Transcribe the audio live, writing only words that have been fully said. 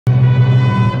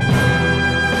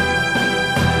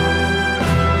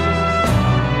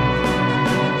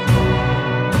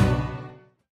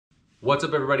What's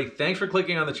up, everybody? Thanks for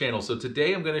clicking on the channel. So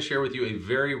today I'm going to share with you a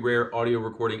very rare audio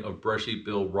recording of Brushy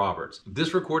Bill Roberts.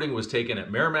 This recording was taken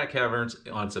at Merrimack Caverns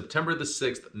on September the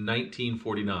 6th,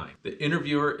 1949. The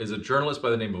interviewer is a journalist by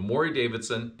the name of Maury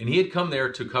Davidson, and he had come there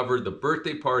to cover the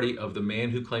birthday party of the man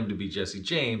who claimed to be Jesse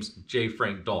James, J.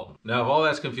 Frank Dalton. Now, if all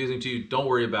that's confusing to you, don't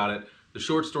worry about it. The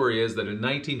short story is that in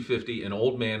 1950, an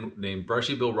old man named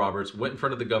Brushy Bill Roberts went in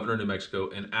front of the governor of New Mexico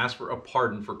and asked for a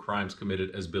pardon for crimes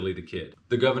committed as Billy the Kid.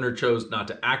 The governor chose not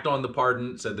to act on the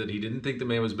pardon, said that he didn't think the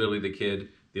man was Billy the Kid.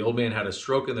 The old man had a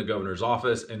stroke in the governor's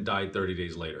office and died 30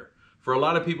 days later. For a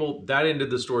lot of people, that ended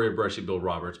the story of Brushy Bill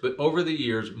Roberts, but over the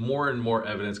years, more and more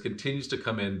evidence continues to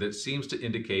come in that seems to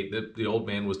indicate that the old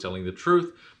man was telling the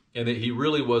truth and that he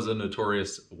really was a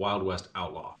notorious Wild West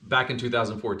outlaw. Back in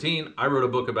 2014, I wrote a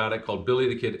book about it called Billy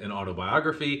the Kid, an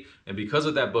Autobiography, and because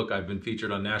of that book, I've been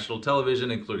featured on national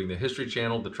television, including the History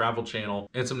Channel, the Travel Channel,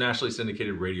 and some nationally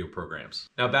syndicated radio programs.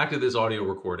 Now back to this audio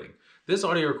recording. This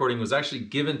audio recording was actually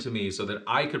given to me so that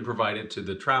I could provide it to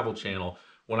the Travel Channel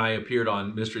when I appeared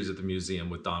on Mysteries at the Museum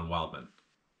with Don Wildman.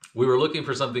 We were looking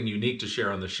for something unique to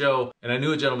share on the show, and I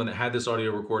knew a gentleman that had this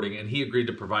audio recording, and he agreed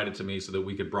to provide it to me so that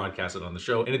we could broadcast it on the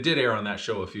show, and it did air on that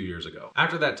show a few years ago.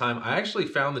 After that time, I actually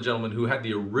found the gentleman who had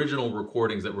the original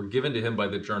recordings that were given to him by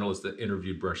the journalist that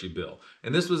interviewed Brushy Bill.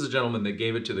 And this was a gentleman that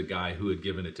gave it to the guy who had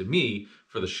given it to me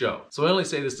for the show. So I only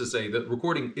say this to say that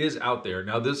recording is out there.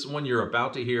 Now this one you're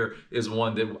about to hear is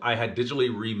one that I had digitally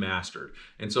remastered.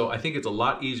 And so I think it's a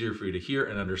lot easier for you to hear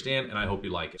and understand, and I hope you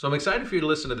like it. So I'm excited for you to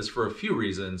listen to this for a few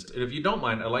reasons. And if you don't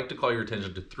mind, I'd like to call your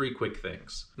attention to three quick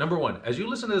things. Number one, as you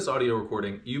listen to this audio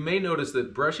recording, you may notice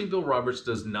that Brushy Bill Roberts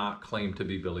does not claim to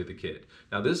be Billy the Kid.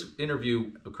 Now this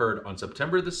interview occurred on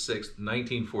September the 6th,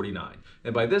 1949.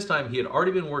 And by this time, he had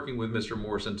already been working with Mr.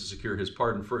 Morrison to secure his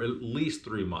pardon for at least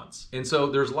 3 months. And so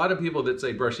there's a lot of people that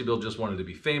say Brushy Bill just wanted to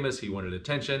be famous, he wanted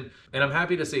attention, and I'm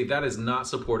happy to say that is not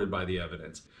supported by the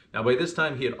evidence. Now by this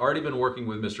time, he had already been working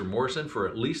with Mr. Morrison for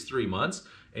at least 3 months,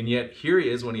 and yet here he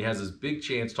is when he has his big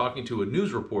chance talking to a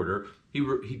news reporter. He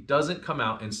doesn't come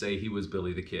out and say he was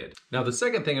Billy the Kid. Now the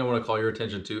second thing I want to call your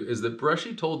attention to is that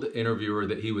Brushy told the interviewer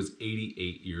that he was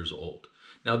 88 years old.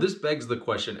 Now this begs the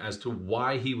question as to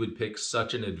why he would pick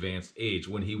such an advanced age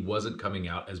when he wasn't coming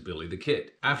out as Billy the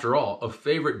Kid. After all, a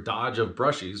favorite dodge of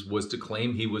Brushy's was to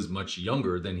claim he was much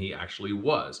younger than he actually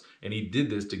was, and he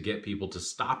did this to get people to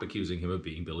stop accusing him of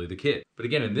being Billy the Kid. But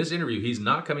again, in this interview, he's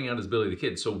not coming out as Billy the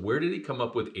Kid, so where did he come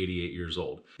up with 88 years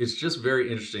old? It's just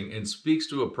very interesting and speaks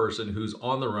to a person who's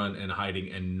on the run and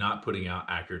hiding and not putting out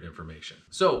accurate information.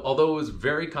 So, although it was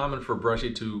very common for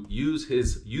Brushy to use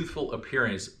his youthful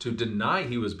appearance to deny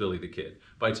he was Billy the Kid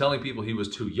by telling people he was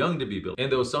too young to be Billy. And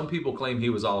though some people claim he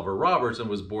was Oliver Roberts and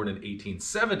was born in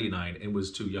 1879 and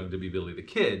was too young to be Billy the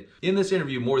Kid, in this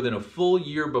interview more than a full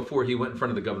year before he went in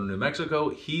front of the governor of New Mexico,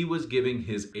 he was giving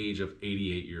his age of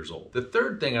 88 years old. The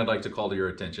third thing I'd like to call to your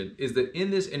attention is that in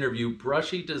this interview,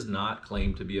 Brushy does not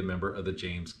claim to be a member of the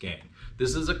James Gang.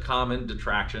 This is a common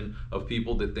detraction of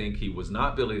people that think he was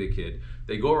not Billy the Kid.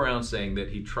 They go around saying that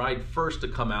he tried first to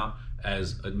come out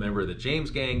as a member of the James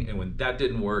Gang, and when that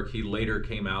didn't work, he later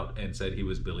came out and said he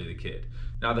was Billy the Kid.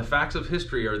 Now, the facts of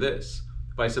history are this.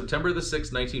 By September the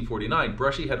 6th, 1949,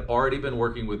 Brushy had already been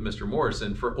working with Mr.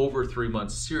 Morrison for over 3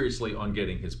 months seriously on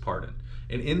getting his pardon.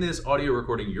 And in this audio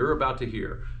recording you're about to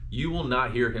hear, you will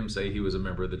not hear him say he was a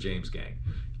member of the James Gang.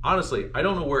 Honestly, I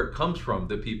don't know where it comes from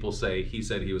that people say he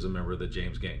said he was a member of the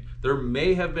James Gang. There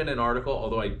may have been an article,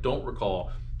 although I don't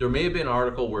recall. There may have been an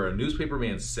article where a newspaper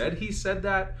man said he said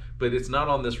that, but it's not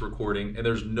on this recording and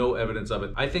there's no evidence of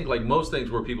it. I think like most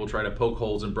things where people try to poke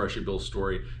holes in Brushy Bill's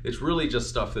story, it's really just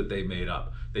stuff that they made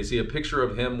up. They see a picture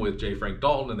of him with J. Frank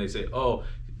Dalton and they say, oh,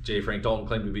 J. Frank Dalton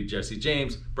claimed to be Jesse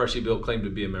James, Brushy Bill claimed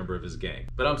to be a member of his gang.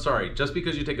 But I'm sorry, just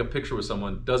because you take a picture with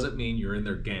someone doesn't mean you're in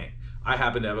their gang. I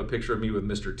happen to have a picture of me with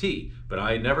Mr. T, but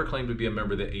I never claimed to be a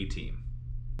member of the A-Team.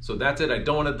 So that's it. I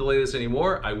don't want to delay this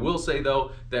anymore. I will say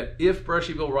though that if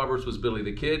Brushy Bill Roberts was Billy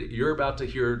the Kid, you're about to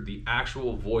hear the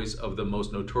actual voice of the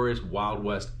most notorious Wild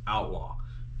West outlaw.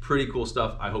 Pretty cool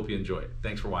stuff. I hope you enjoy it.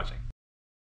 Thanks for watching.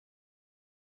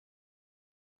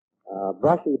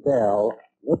 Brushy Bill,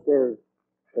 this is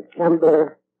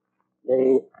September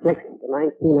the 6th,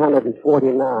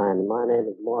 1949. My name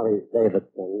is Maurice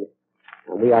Davidson,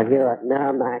 and we are here at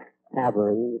Merrimack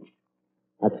Caverns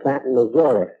at Stanton,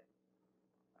 Missouri.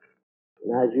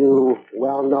 And as you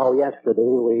well know, yesterday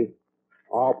we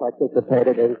all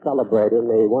participated in celebrating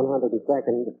the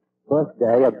 102nd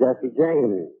birthday of Jesse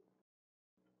James.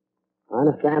 I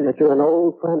understand that you're an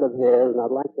old friend of his, and I'd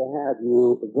like to have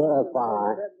you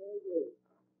verify.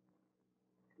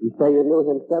 You say you knew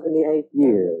him 78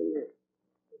 years.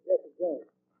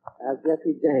 as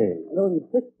Jesse James. I know him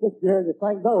 6 years as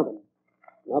Frank Golden.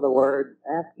 In other words,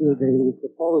 after the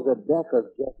supposed death of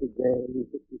Jesse James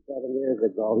 67 years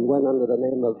ago, he went under the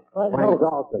name of Frank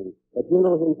Dalton. But you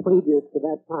knew him previous to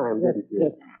that time, didn't you?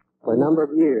 Yes. For a number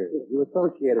of years, you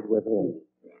associated with him.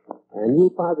 And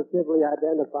you positively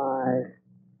identify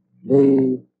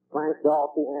the Frank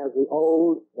Dalton as the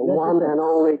one and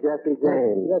only Jesse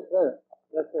James. Yes, sir.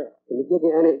 Yes, sir. Can you give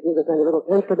us any little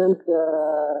incidents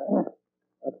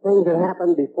of things that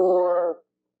happened before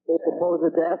his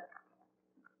supposed death?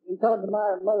 He come to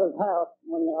my mother's house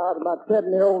when I was about 7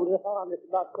 years old. This arm just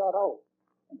about shot off.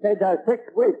 I stayed there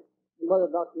 6 weeks. The mother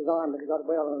doctor's arm, but he got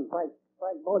well, and Frank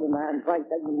bought him, and Frank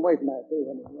taken him away from that too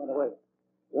when he went away.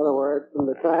 In other words, from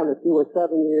the time that you were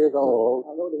 7 years old,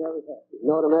 I knowed him ever since. you've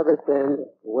known him ever since,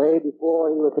 way before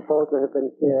he was supposed to have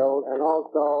been killed, and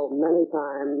also many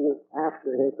times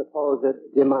after his supposed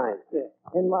demise. Yeah.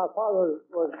 And my father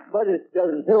was buddies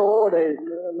together until old days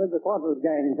with the Quantum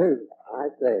gang too.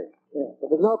 I say. Yeah. But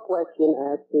there's no question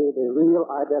as to the real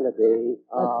identity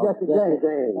of Jesse James.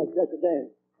 That's Jesse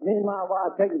James. Me and my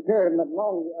wife taking care of him at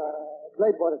long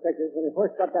Bladewater, Texas, when he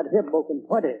first got that hip broken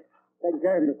 20. Taking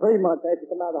care of him for 3 months after he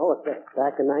come out of the hospital.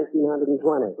 Back in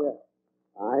 1920. Yeah.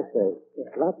 I see. Yeah.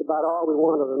 Well, that's about all we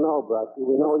wanted to know, Brushy.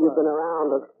 We know you've been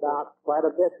around about quite a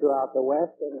bit throughout the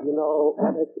West, and you know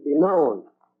what is to be known.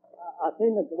 I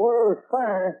seen that the world was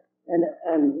fair and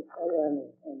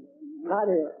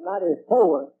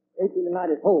 94,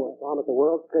 1894. I'm at the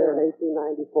World's Fair in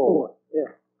 1894.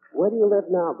 Yeah. Where do you live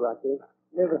now, Brushy?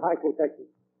 Live in Hyco, Texas.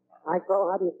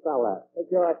 Hyco? How do you spell that?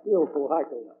 H-I-C-O for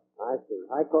Hyco. I see.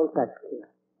 Hyco, Texas.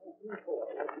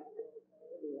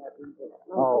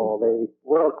 Oh, the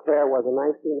World's Fair was in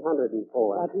 1904.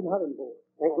 1904.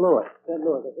 St. Louis. St.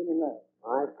 Louis, I think in that.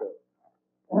 I see.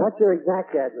 What's your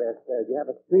exact address there? Do you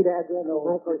have a street address? No,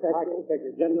 Hyco,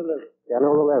 Texas. General Delivery.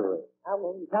 General Delivery.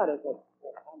 Hamilton County, Texas.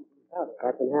 Hamilton County.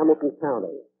 That's in Hamilton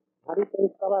County. How do you say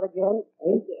spell that again?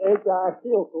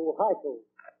 H-I-C-O for Hyco.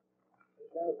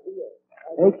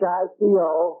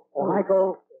 H-I-C-O.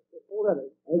 Hyco.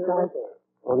 H-I-C-O.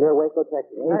 Oh, near Waco,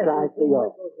 Texas.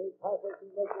 H-I-C-O.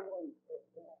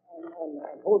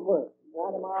 And Fort Worth.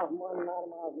 90 miles from one, 90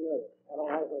 miles from the other. I don't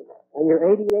have it. And you're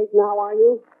 88 now, are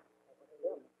you?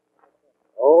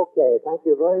 Okay, thank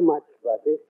you very much,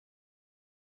 Brushy.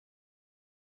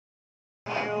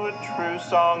 A true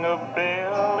song of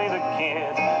Billy the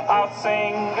Kid. I'll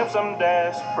sing of some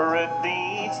desperate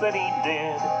deeds that he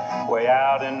did way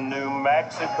out in New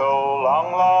Mexico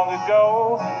long, long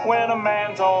ago when a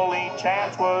man's only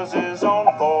chance was his own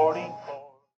 44.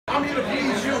 I'm here to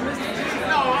please you, Mr. G.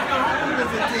 No, I got home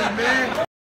with the team, man.